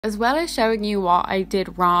As well as showing you what I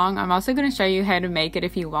did wrong, I'm also going to show you how to make it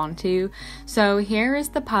if you want to. So here is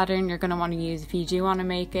the pattern you're going to want to use if you do want to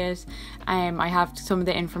make it. I have some of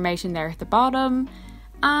the information there at the bottom.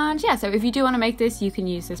 And yeah, so if you do want to make this, you can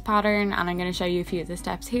use this pattern, and I'm going to show you a few of the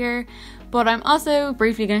steps here. But I'm also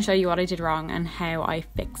briefly going to show you what I did wrong and how I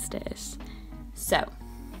fixed it.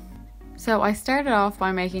 So I started off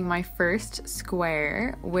by making my first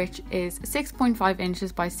square, which is 6.5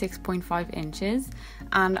 inches by 6.5 inches,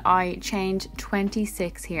 and I chained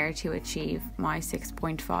 26 here to achieve my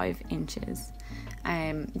 6.5 inches.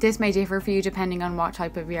 This may differ for you depending on what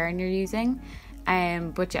type of yarn you're using,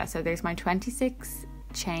 but yeah, so there's my 26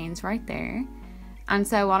 chains right there. And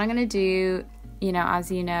so what I'm going to do,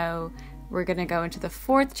 as you know, we're going to go into the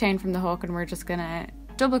 4th chain from the hook, and we're just going to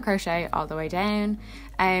double crochet all the way down.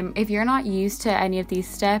 If you're not used to any of these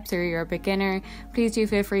steps or you're a beginner, please do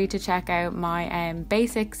feel free to check out my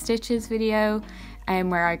basic stitches video,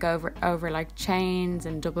 where I go over like chains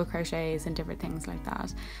and double crochets and different things like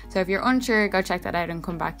that. So if you're unsure, go check that out and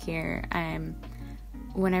come back here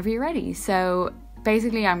whenever you're ready. So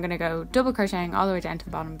basically I'm going to go double crocheting all the way down to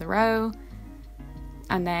the bottom of the row,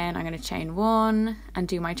 and then I'm going to chain 1 and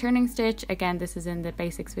do my turning stitch. Again, this is in the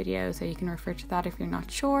basics video, so you can refer to that if you're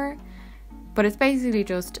not sure. But it's basically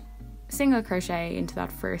just single crochet into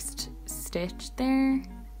that first stitch there.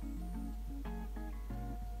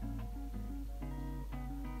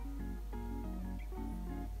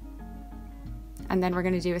 And then we're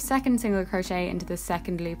going to do a second single crochet into the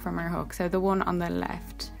second loop from our hook, so the one on the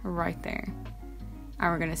left right there.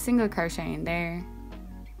 And we're going to single crochet in there.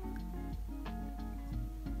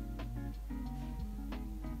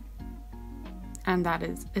 And that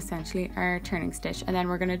is essentially our turning stitch. And then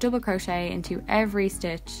we're going to double crochet into every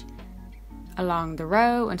stitch along the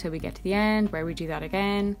row until we get to the end, where we do that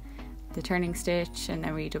again, the turning stitch, and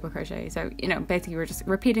then we double crochet. So basically we're just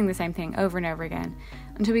repeating the same thing over and over again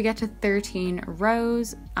until we get to 13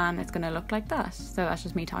 rows, and it's going to look like that. So that's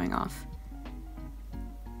just me tying off.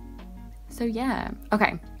 So yeah,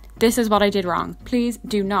 okay, this is what I did wrong. Please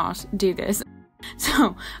do not do this.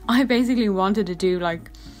 So I basically wanted to do like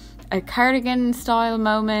a cardigan style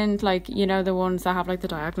moment, like the ones that have like the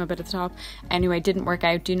diagonal bit at the top. Anyway, didn't work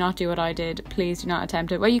out. Do not do what I did. Please do not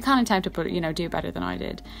attempt it. Well, you can attempt it, but do better than I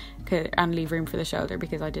did, and leave room for the shoulder,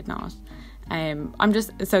 because I did not.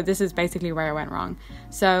 So this is basically where I went wrong.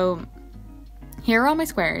 So here are all my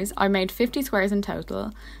squares. I made 50 squares in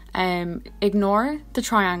total. Ignore the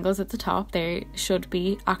triangles at the top. They should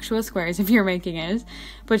be actual squares if you're making it.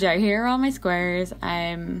 But yeah, here are all my squares.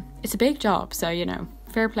 It's a big job, so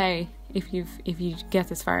fair play if you get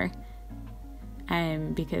this far,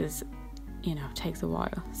 because it takes a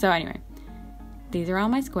while. So anyway, these are all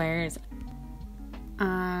my squares,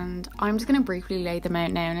 and I'm just going to briefly lay them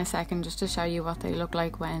out now in a second, just to show you what they look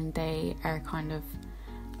like when they are kind of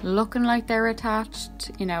looking like they're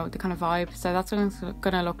attached, the kind of vibe. So that's what it's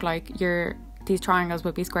going to look like. These triangles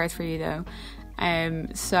will be squares for you though.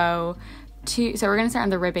 So we're going to start on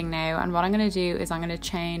the ribbing now, and what I'm going to do is I'm going to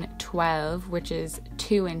chain 12, which is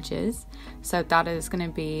 2 inches. So that is going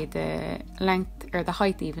to be the length, or the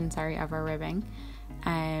height even, sorry, of our ribbing.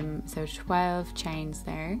 So 12 chains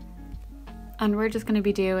there. And we're just going to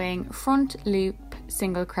be doing front loop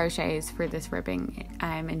single crochets for this ribbing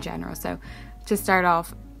in general. So to start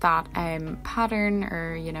off that pattern,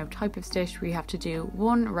 or type of stitch, we have to do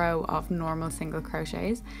 1 row of normal single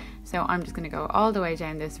crochets. So I'm just going to go all the way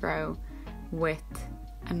down this row with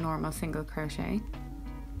a normal single crochet,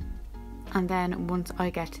 and then once I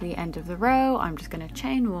get to the end of the row, I'm just going to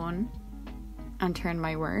chain 1 and turn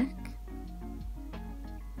my work,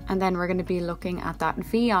 and then we're going to be looking at that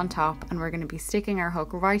V on top, and we're going to be sticking our hook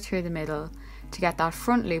right through the middle to get that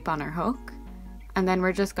front loop on our hook, and then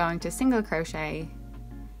we're just going to single crochet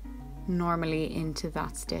normally into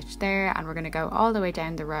that stitch there, and we're going to go all the way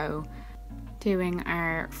down the row doing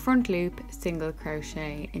our front loop single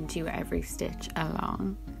crochet into every stitch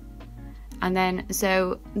along. And then,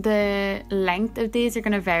 so the length of these are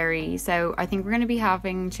going to vary. So I think we're going to be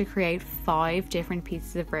having to create 5 different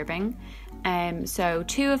pieces of ribbing. So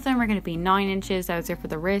 2 of them are going to be 9 inches. Those are for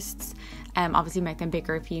the wrists. Obviously make them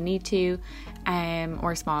bigger if you need to,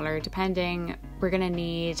 or smaller depending. We're going to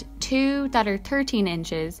need 2 that are 13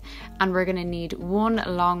 inches, and we're going to need 1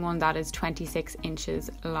 long one that is 26 inches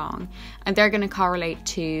long, and they're going to correlate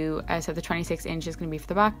to so the 26 inches is going to be for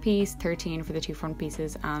the back piece, 13 for the 2 front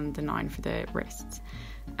pieces, and the 9 for the wrists.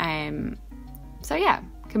 So yeah,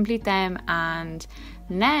 complete them, and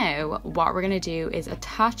now what we're going to do is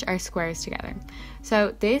attach our squares together.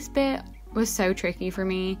 So this bit was so tricky for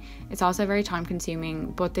me. It's also very time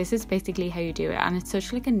consuming, but this is basically how you do it, and it's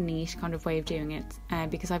such like a neat kind of way of doing it,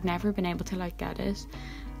 because I've never been able to like get it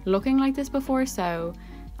looking like this before, so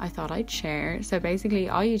I thought I'd share. So basically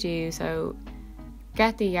all you do, so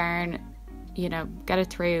get the yarn, you know, get it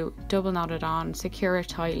through, double knot it on, secure it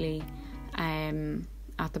tightly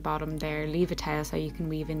at the bottom there, leave a tail so you can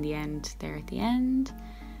weave in the end there at the end.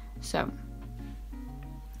 So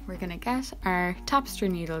we're gonna get our tapestry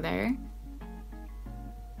needle there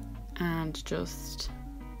and just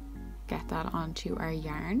get that onto our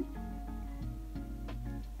yarn.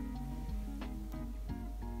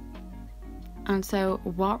 And so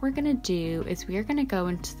what we're gonna do is we're gonna go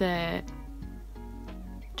into the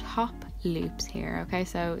top loops here. Okay,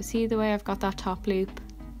 so see the way I've got that top loop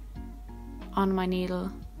on my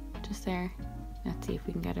needle just there? Let's see if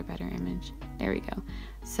we can get a better image. There we go.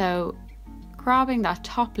 So grabbing that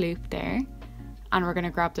top loop there, and we're going to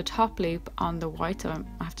grab the top loop on the white, so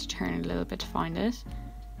I have to turn it a little bit to find it.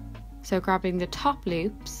 So grabbing the top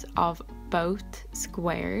loops of both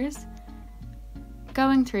squares,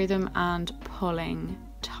 going through them and pulling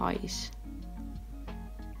tight.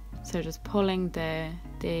 So just pulling the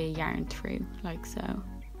yarn through like so.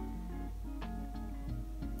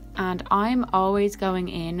 And I'm always going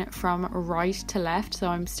in from right to left, so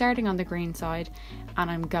I'm starting on the green side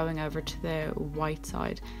and I'm going over to the white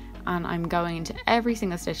side, and I'm going into every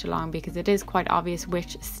single stitch along because it is quite obvious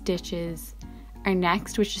which stitches are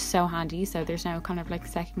next, which is so handy, so there's no kind of like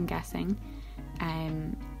second guessing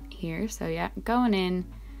here. So yeah, going in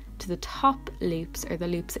to the top loops, or the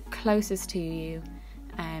loops closest to you,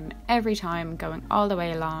 every time, going all the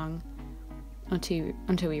way along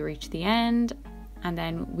until we reach the end. And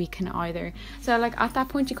then we can either, so like at that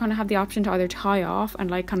point you kind of have the option to either tie off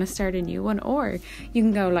and like kind of start a new one, or you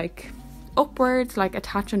can go like upwards, like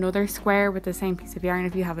attach another square with the same piece of yarn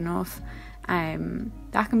if you have enough.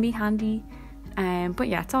 That can be handy, but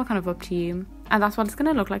yeah, it's all kind of up to you. And that's what it's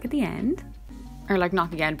going to look like at the end, or like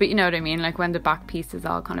not the end, but you know what I mean, like when the back piece is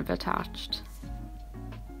all kind of attached.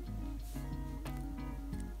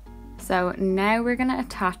 So now we're going to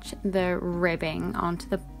attach the ribbing onto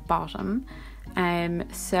the bottom.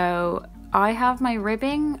 So I have my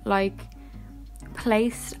ribbing like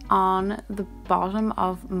placed on the bottom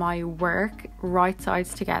of my work, right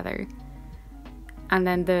sides together, and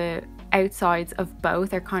then the outsides of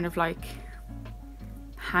both are kind of like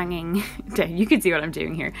hanging down. You can see what I'm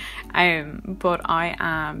doing here, but I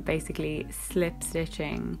am basically slip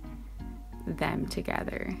stitching them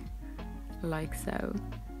together like so.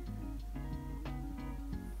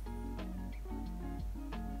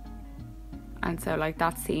 And so like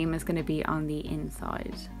that seam is going to be on the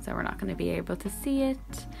inside, so we're not going to be able to see it.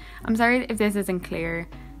 I'm sorry if this isn't clear,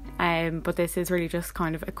 but this is really just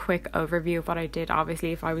kind of a quick overview of what I did.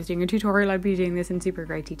 Obviously if I was doing a tutorial I'd be doing this in super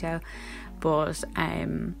great detail, but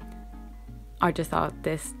I just thought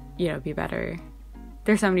this, you know, be better.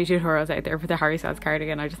 There's so many tutorials out there for the Harry Styles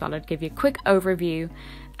cardigan. I just thought I'd give you a quick overview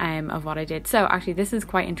of what I did. So actually this is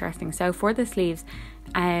quite interesting. So for the sleeves,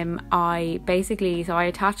 I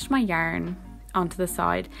attached my yarn onto the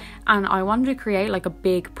side, and I wanted to create like a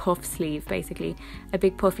big puff sleeve, basically a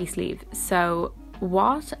big puffy sleeve. So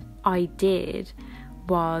what I did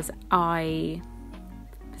was I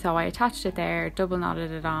attached it there, double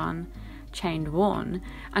knotted it on, chained one,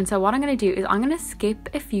 and so what I'm going to do is I'm going to skip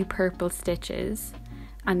a few purple stitches,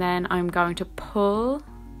 and then I'm going to pull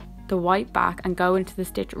the white back and go into the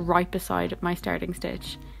stitch right beside my starting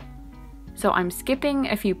stitch. So I'm skipping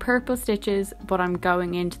a few purple stitches, but I'm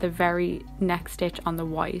going into the very next stitch on the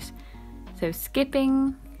white. So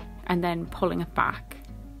skipping and then pulling it back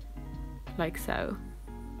like so.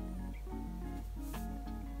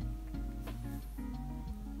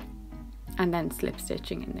 And then slip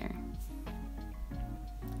stitching in there.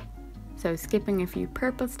 So skipping a few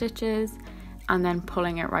purple stitches and then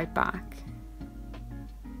pulling it right back.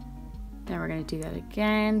 Then we're going to do that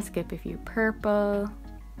again, skip a few purple,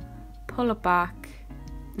 pull it back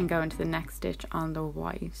and go into the next stitch on the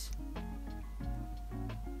white.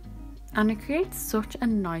 And it creates such a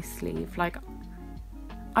nice sleeve. Like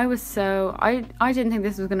I didn't think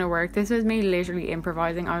this was going to work. This was me literally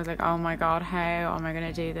improvising. I was like, oh my god, how am I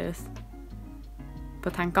going to do this?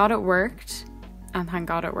 But thank god it worked, and thank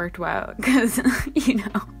god it worked well, because you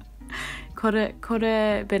know, could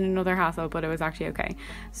have been another hassle, but it was actually okay.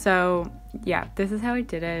 So yeah, this is how I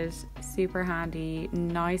did it. Super handy,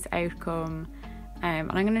 nice outcome.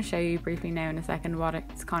 And I'm going to show you briefly now in a second what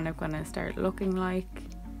it's kind of going to start looking like.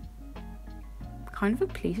 Kind of a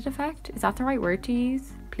pleated effect. Is that the right word to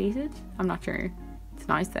use? Pleated? I'm not sure. It's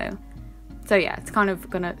nice though. So yeah, it's kind of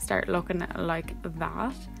going to start looking like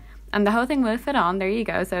that. And the whole thing will fit on. There you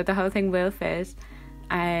go. So the whole thing will fit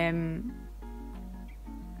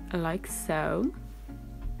like so.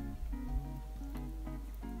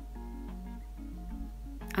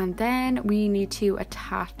 And then we need to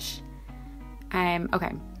attach,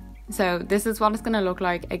 okay, so this is what it's going to look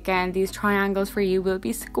like. Again, these triangles for you will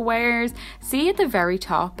be squares. See at the very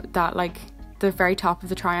top, that like the very top of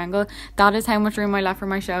the triangle, that is how much room I left for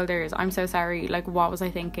my shoulders. I'm so sorry, like what was I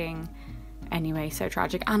thinking? Anyway, so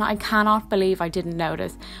tragic. And I cannot believe I didn't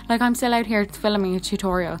notice. Like, I'm still out here filming a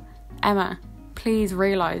tutorial. Emma, please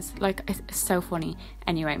realise, like, it's so funny.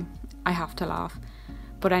 Anyway, I have to laugh.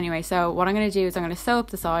 But anyway, so what I'm going to do is I'm going to sew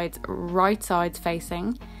up the sides, right sides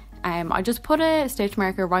facing. I just put a stitch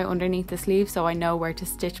marker right underneath the sleeve so I know where to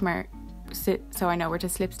slip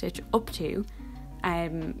stitch up to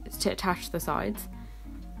attach the sides.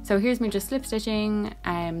 So here's me just slip stitching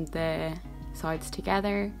the sides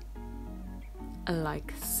together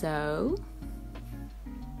like so.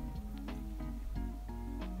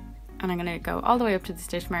 And I'm going to go all the way up to the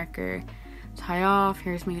stitch marker, tie off.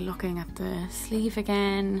 Here's me looking at the sleeve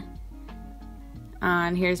again,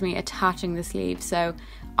 and here's me attaching the sleeve. So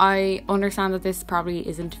I understand that this probably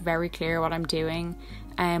isn't very clear what I'm doing,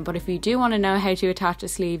 but if you do want to know how to attach a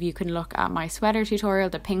sleeve, you can look at my sweater tutorial,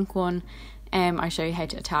 the pink one. I show you how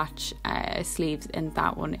to attach sleeves in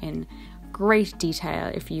that one in great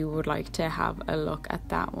detail if you would like to have a look at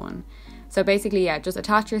that one. So basically, yeah, just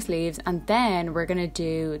attach your sleeves, and then we're going to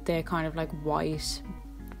do the kind of like white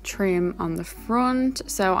trim on the front.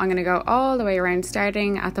 So I'm going to go all the way around,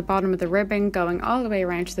 starting at the bottom of the ribbing, going all the way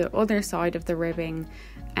around to the other side of the ribbing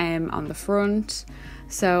on the front.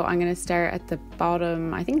 So I'm going to start at the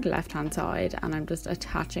bottom, I think left hand side, and I'm just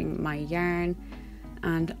attaching my yarn,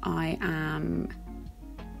 and I am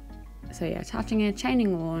attaching it,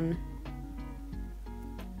 chaining one,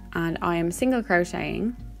 and I am single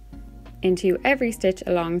crocheting into every stitch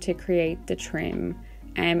along to create the trim.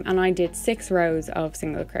 And I did 6 rows of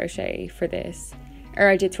single crochet for this, or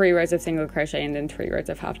I did 3 rows of single crochet and then 3 rows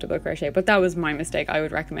of half double crochet, but that was my mistake. I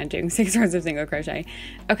would recommend doing 6 rows of single crochet.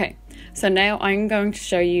 Okay, so now I'm going to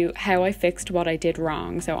show you how I fixed what I did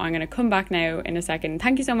wrong. So I'm going to come back now in a second.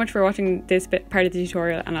 Thank you so much for watching this part of the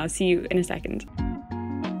tutorial, and I'll see you in a second.